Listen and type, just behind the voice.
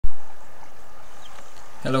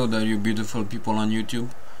Hello there, you beautiful people on YouTube.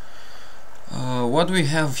 What we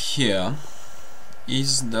have here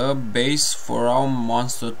is the base for our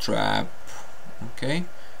monster trap. Okay,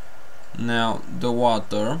 now the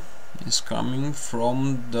water is coming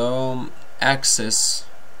from the access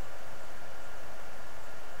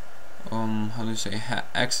how do you say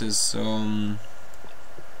access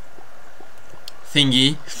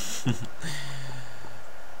thingy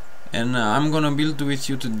and I'm gonna build with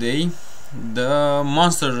you today the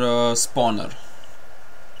monster spawner.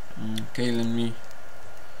 Okay, let me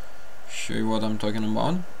show you what I'm talking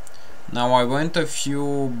about. Now I went a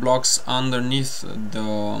few blocks underneath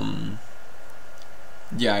the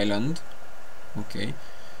island, okay,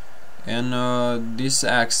 and this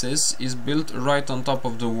access is built right on top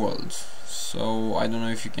of the world. So I don't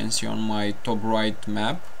know if you can see on my top right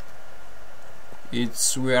map, we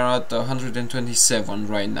are at 127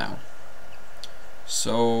 right now.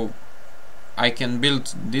 So I can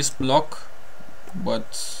build this block,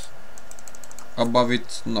 but above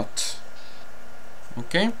it not.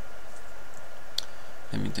 Okay,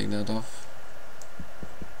 let me take that off.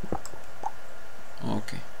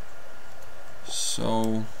 Okay,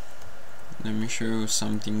 so let me show you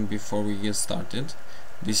something before we get started.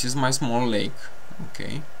 This is my small lake.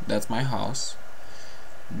 Okay, that's my house.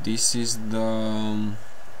 This is the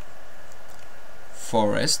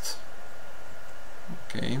forest.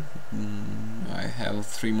 Okay, I have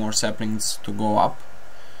 3 more saplings to go up,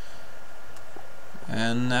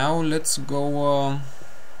 and now let's go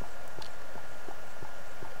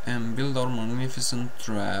and build our magnificent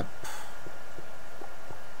trap.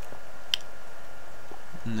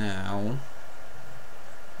 Now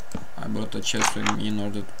I brought a chest with me in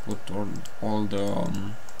order to put all the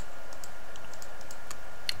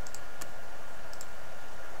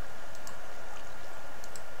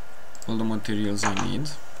materials I need.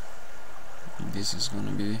 This is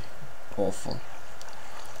gonna be awful.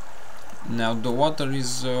 Now the water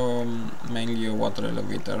is mainly a water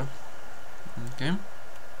elevator. Okay,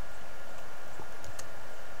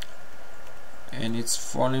 and it's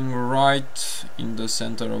falling right in the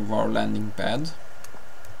center of our landing pad.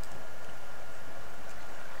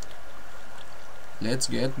 Let's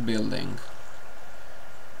get building.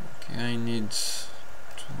 Okay, I need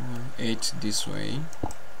 8 this way.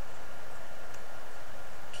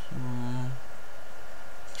 2,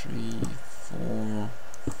 3, 4,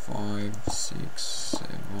 5, 6,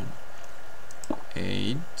 7,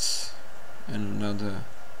 8, and another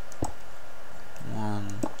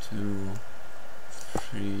 1, 2,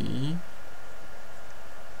 3.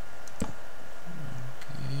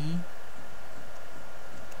 Okay,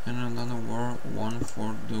 and another one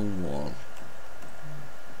for the wall.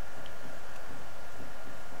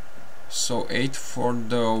 So 8 for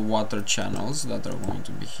the water channels that are going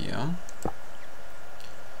to be here,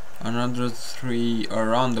 another 3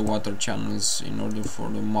 around the water channels in order for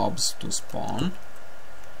the mobs to spawn,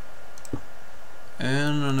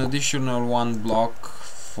 and an additional 1 block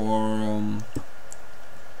for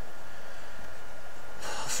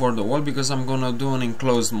the wall, because I'm gonna do an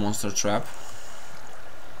enclosed monster trap,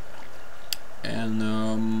 and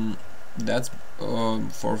that's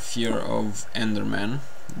for fear of Enderman.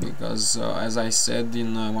 Because as I said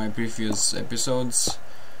in my previous episodes,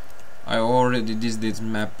 I already did this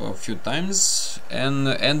map a few times, and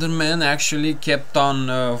Enderman actually kept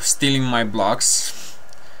on stealing my blocks,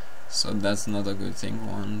 so that's not a good thing.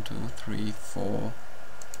 1, 2, 3, 4.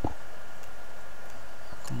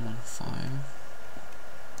 Come on, 5.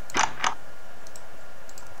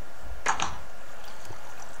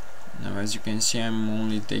 Now as you can see, I'm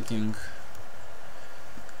only taking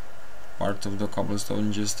part of the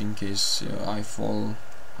cobblestone just in case I fall.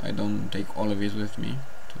 I don't take all of it with me.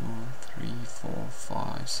 2, 3, 4,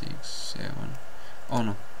 5, 6, 7. Oh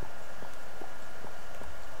no.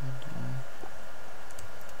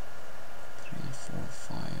 3, 4,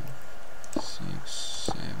 5, 6,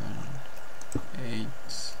 7, 8.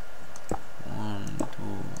 1, 2,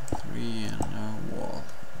 3, and a wall.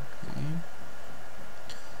 Okay.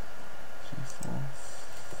 3, 4,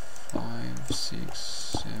 5, 6,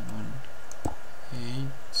 7, 8,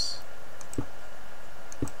 2,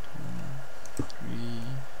 3,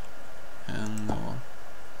 and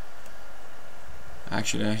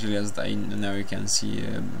actually as now you can see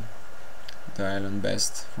the island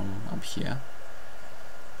best from up here.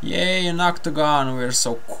 Yay, an octagon! We're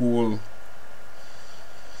so cool.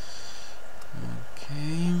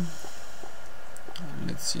 Okay,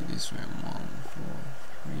 let's see this way. 1, 4,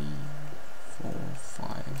 3, 4,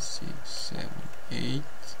 5, 6, 7, 8.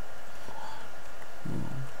 2,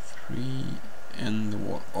 3, and the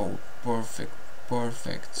wall. Oh, perfect.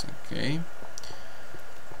 Okay,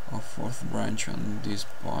 a fourth branch on this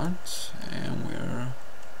part, and we're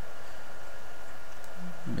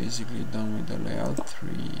basically done with the layout.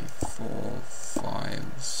 3, 4, 5,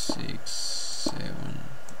 6, 7,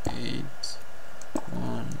 8,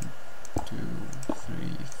 1, 2,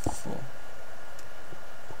 3, 4.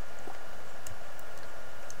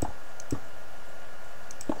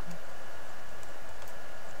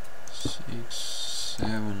 Six,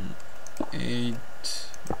 7, 8,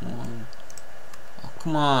 1. Oh,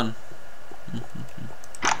 come on.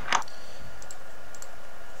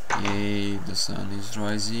 Yay, the sun is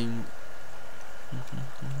rising.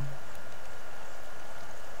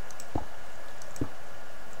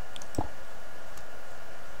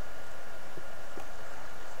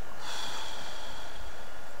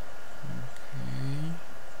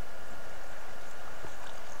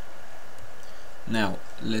 Now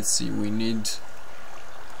let's see, we need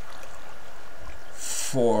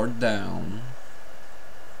 4 down.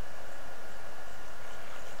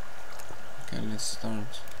 Okay, let's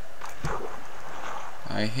start.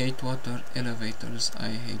 I hate water elevators. I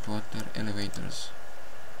hate water elevators.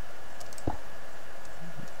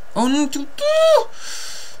 Oh no!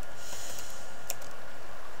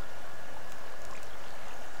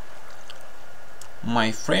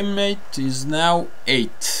 My frame rate is now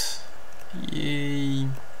 8. Yay!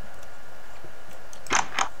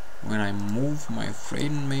 When I move, my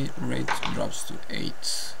frame rate drops to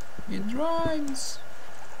 8. It rhymes.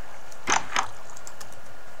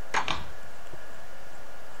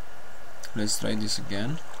 Let's try this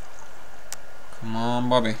again. Come on,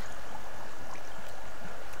 Bobby.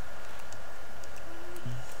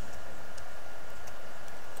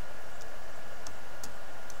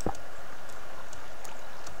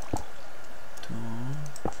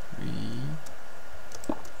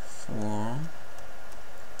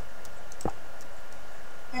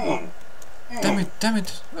 Damn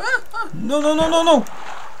it! No!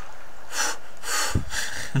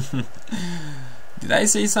 Did I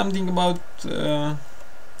say something about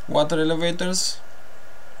water elevators?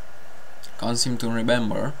 Can't seem to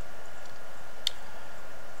remember.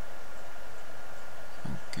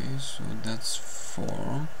 Okay, so that's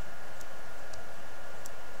 4.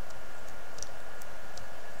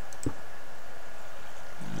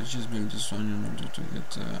 Let's just build this one in order to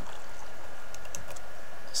get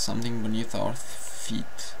something beneath our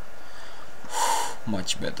feet.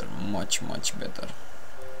 Much better, much better.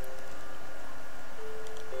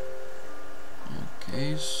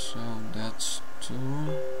 Okay, so that's 2.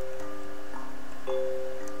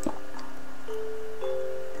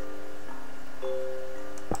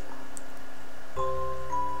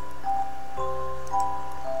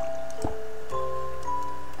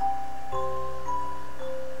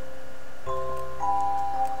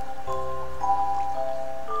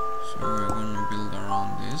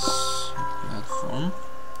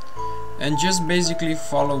 And just basically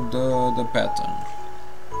follow the pattern.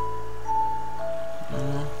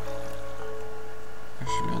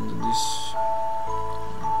 Actually under this,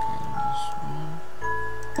 okay, this one.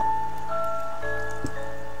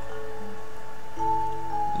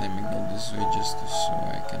 Let me go this way just so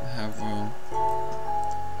I can have a,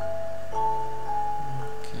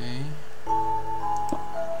 okay.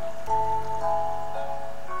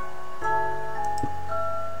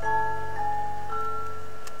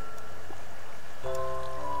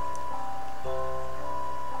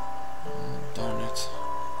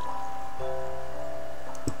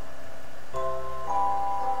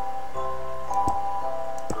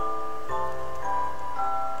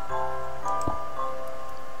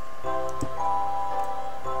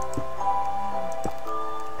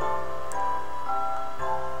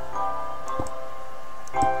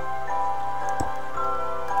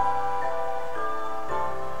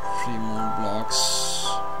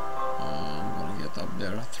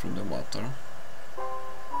 Through the water.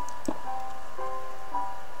 Okay.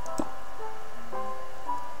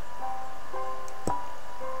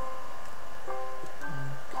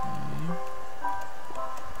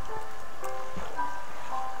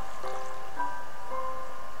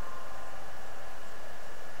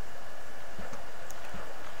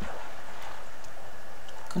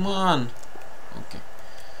 Come on. Okay.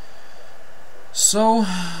 So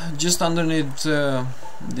just underneath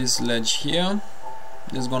this ledge here,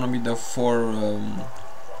 there's gonna be the 4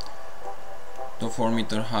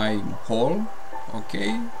 meter high hole.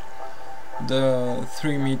 Okay, the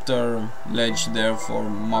 3 meter ledge there for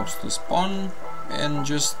mobs to spawn, and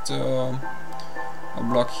just a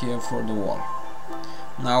block here for the wall.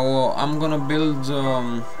 Now I'm gonna build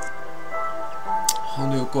how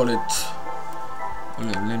do you call it?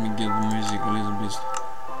 Let me get the music a little bit.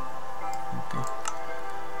 Okay.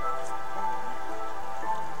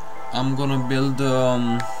 I'm gonna build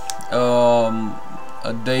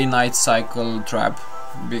a day-night cycle trap,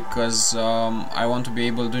 because I want to be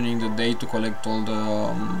able during the day to collect all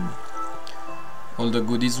the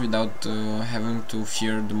goodies without having to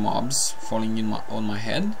fear the mobs falling on my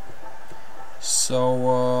head.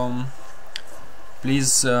 So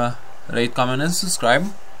please rate, comment and subscribe,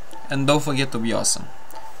 and don't forget to be awesome.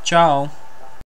 Ciao!